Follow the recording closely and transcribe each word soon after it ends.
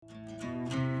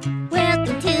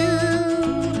welcome to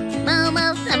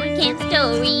Momo Summer Camp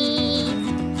Stories.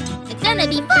 It's gonna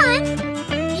be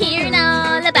fun hearing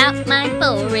all about my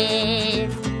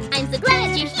forest. I'm so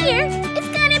glad you're here. It's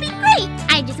gonna be great.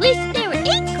 I just wish there were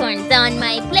acorns on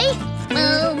my plate.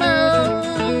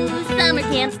 Momo Summer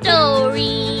Camp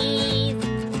Stories.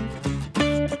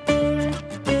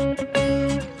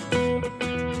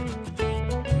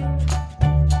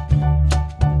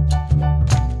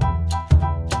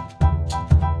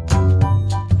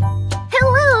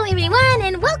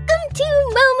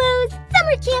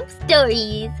 Camp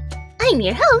Stories. I'm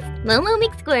your host, Momo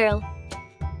McSquirrel.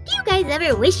 Do you guys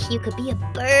ever wish you could be a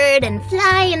bird and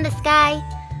fly in the sky?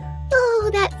 Oh,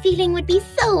 that feeling would be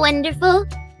so wonderful.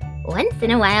 Once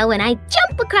in a while, when I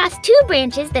jump across two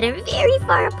branches that are very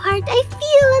far apart, I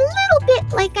feel a little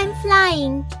bit like I'm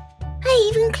flying.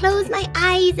 I even close my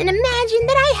eyes and imagine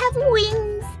that I have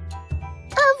wings.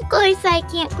 Of course, I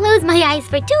can't close my eyes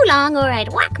for too long or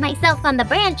I'd whack myself on the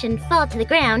branch and fall to the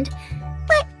ground.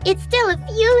 But it's still a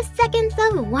few seconds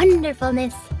of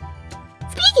wonderfulness.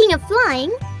 Speaking of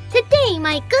flying, today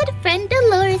my good friend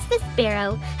Dolores the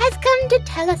Sparrow has come to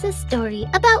tell us a story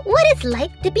about what it's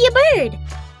like to be a bird.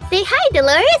 Say hi,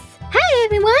 Dolores! Hi,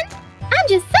 everyone! I'm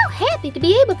just so happy to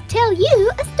be able to tell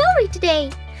you a story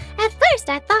today. At first,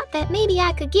 I thought that maybe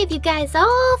I could give you guys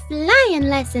all flying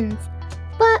lessons.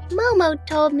 But Momo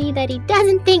told me that he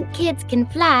doesn't think kids can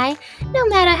fly, no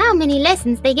matter how many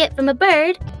lessons they get from a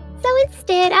bird. So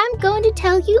instead, I'm going to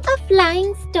tell you a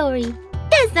flying story.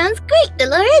 That sounds great,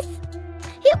 Dolores!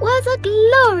 It was a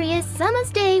glorious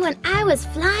summer's day when I was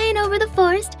flying over the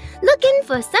forest looking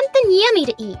for something yummy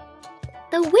to eat.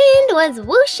 The wind was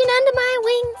whooshing under my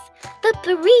wings. The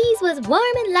breeze was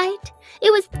warm and light.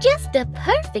 It was just a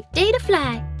perfect day to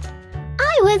fly.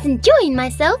 I was enjoying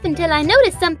myself until I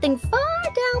noticed something far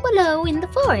down below in the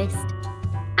forest.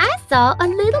 I saw a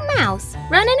little mouse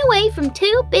running away from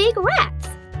two big rats.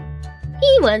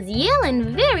 He was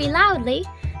yelling very loudly,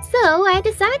 so I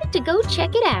decided to go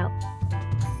check it out.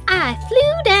 I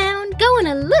flew down, going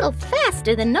a little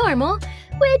faster than normal,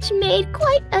 which made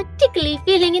quite a tickly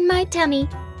feeling in my tummy.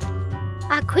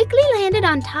 I quickly landed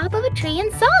on top of a tree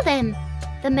and saw them,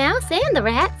 the mouse and the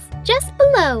rats, just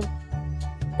below.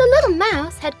 The little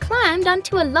mouse had climbed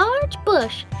onto a large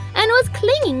bush and was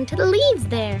clinging to the leaves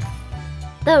there.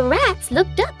 The rats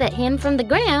looked up at him from the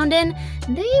ground and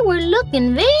they were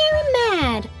looking very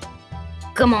mad.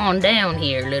 "Come on down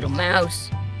here, little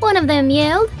mouse," one of them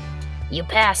yelled. "You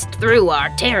passed through our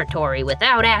territory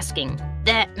without asking.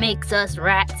 That makes us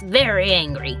rats very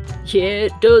angry." "Yeah,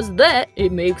 it does that.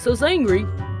 It makes us angry,"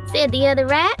 said the other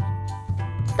rat.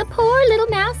 The poor little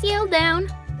mouse yelled down,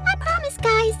 "I promise,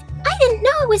 guys, I didn't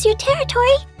know it was your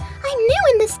territory. I'm new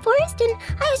in this forest and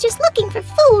I was just looking for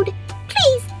food.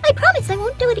 Please, I promise I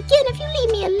won't do it again if you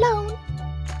leave me alone."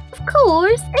 Of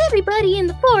course, everybody in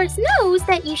the forest knows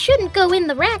that you shouldn't go in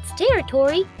the rats'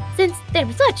 territory since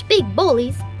they're such big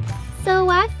bullies. So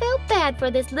I felt bad for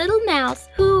this little mouse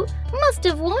who must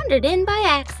have wandered in by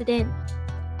accident.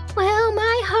 Well,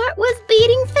 my heart was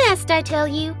beating fast, I tell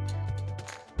you.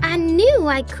 I knew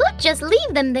I could just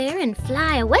leave them there and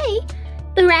fly away.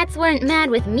 The rats weren't mad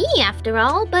with me after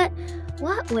all, but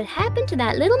what would happen to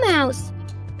that little mouse?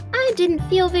 I didn't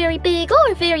feel very big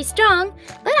or very strong,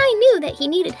 but I knew that he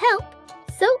needed help.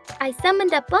 So I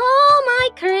summoned up all my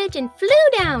courage and flew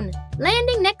down,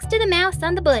 landing next to the mouse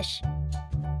on the bush.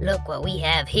 "Look what we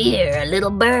have here, a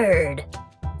little bird,"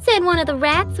 said one of the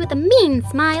rats with a mean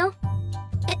smile.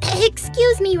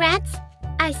 "Excuse me, rats,"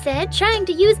 I said, trying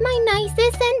to use my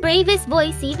nicest and bravest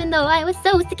voice even though I was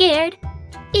so scared.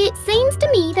 "It seems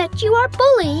to me that you are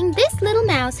bullying this little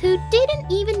mouse who didn't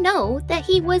even know that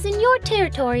he was in your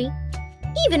territory.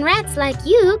 Even rats like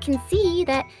you can see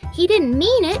that he didn't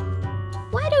mean it.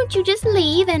 Why don't you just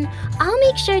leave and I'll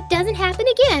make sure it doesn't happen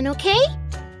again, okay?"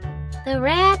 The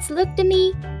rats looked at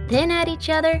me, then at each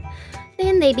other,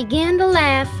 then they began to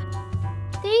laugh.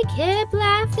 They kept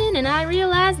laughing and I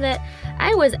realized that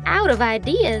I was out of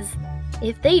ideas.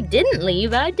 If they didn't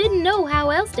leave, I didn't know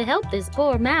how else to help this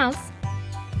poor mouse.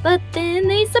 But then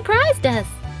they surprised us.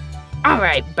 "All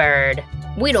right, bird.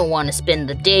 We don't want to spend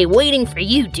the day waiting for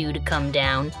you two to come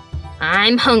down.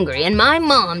 I'm hungry and my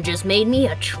mom just made me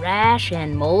a trash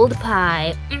and mold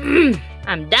pie.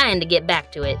 I'm dying to get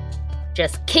back to it.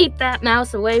 Just keep that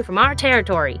mouse away from our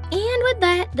territory." And with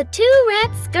that, the two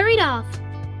rats scurried off.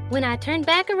 When I turned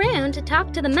back around to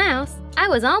talk to the mouse, I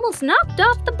was almost knocked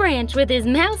off the branch with his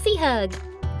mousy hug.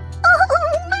 "Oh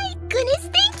my goodness,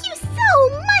 thank you so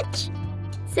much,"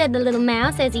 said the little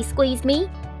mouse as he squeezed me.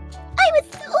 "I was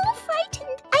so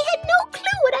frightened. I had no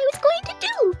clue what I was going to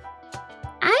do."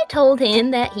 I told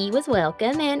him that he was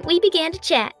welcome, and we began to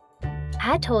chat.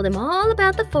 I told him all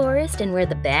about the forest and where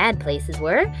the bad places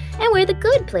were and where the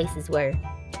good places were.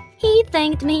 He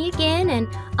thanked me again, and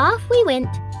off we went.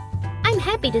 I'm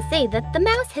happy to say that the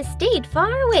mouse has stayed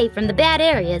far away from the bad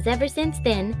areas ever since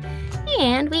then,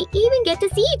 and we even get to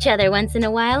see each other once in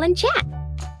a while and chat.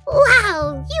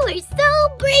 Wow, you were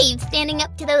so brave standing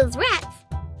up to those rats.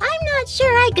 I'm not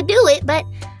sure I could do it, but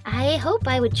I hope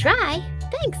I would try.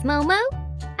 Thanks, Momo.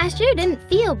 I sure didn't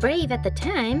feel brave at the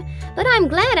time, but I'm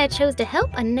glad I chose to help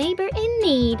a neighbor in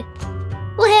need.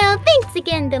 well, thanks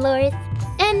again, Dolores.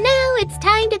 And now it's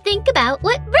time to think about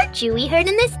what virtue we heard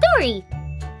in this story.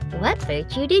 What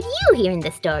virtue did you hear in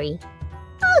the story?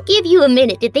 I'll give you a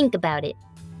minute to think about it.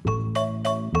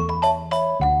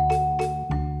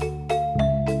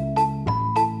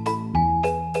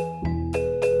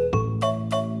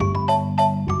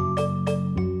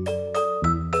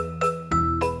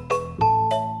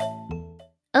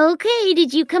 Okay,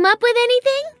 did you come up with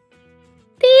anything?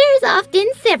 There's often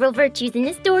several virtues in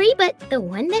a story, but the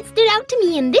one that stood out to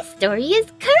me in this story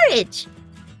is courage.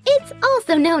 It's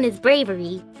also known as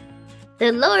bravery.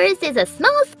 Dolores is a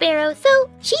small sparrow, so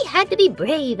she had to be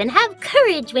brave and have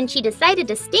courage when she decided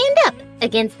to stand up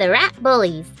against the rat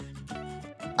bullies.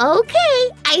 Okay,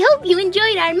 I hope you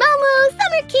enjoyed our Momo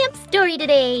Summer Camp story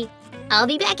today. I'll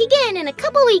be back again in a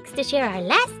couple weeks to share our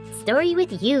last story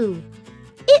with you.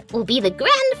 It will be the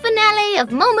grand finale of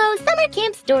Momo Summer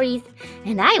Camp Stories,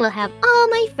 and I will have all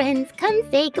my friends come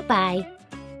say goodbye.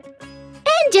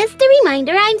 And just a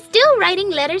reminder, I'm still writing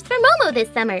letters for Momo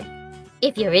this summer.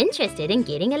 If you're interested in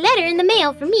getting a letter in the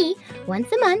mail from me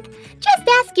once a month, just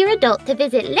ask your adult to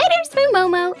visit Letters for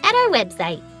Momo at our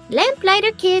website,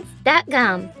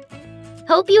 lamplighterkids.com.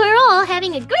 Hope you are all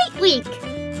having a great week!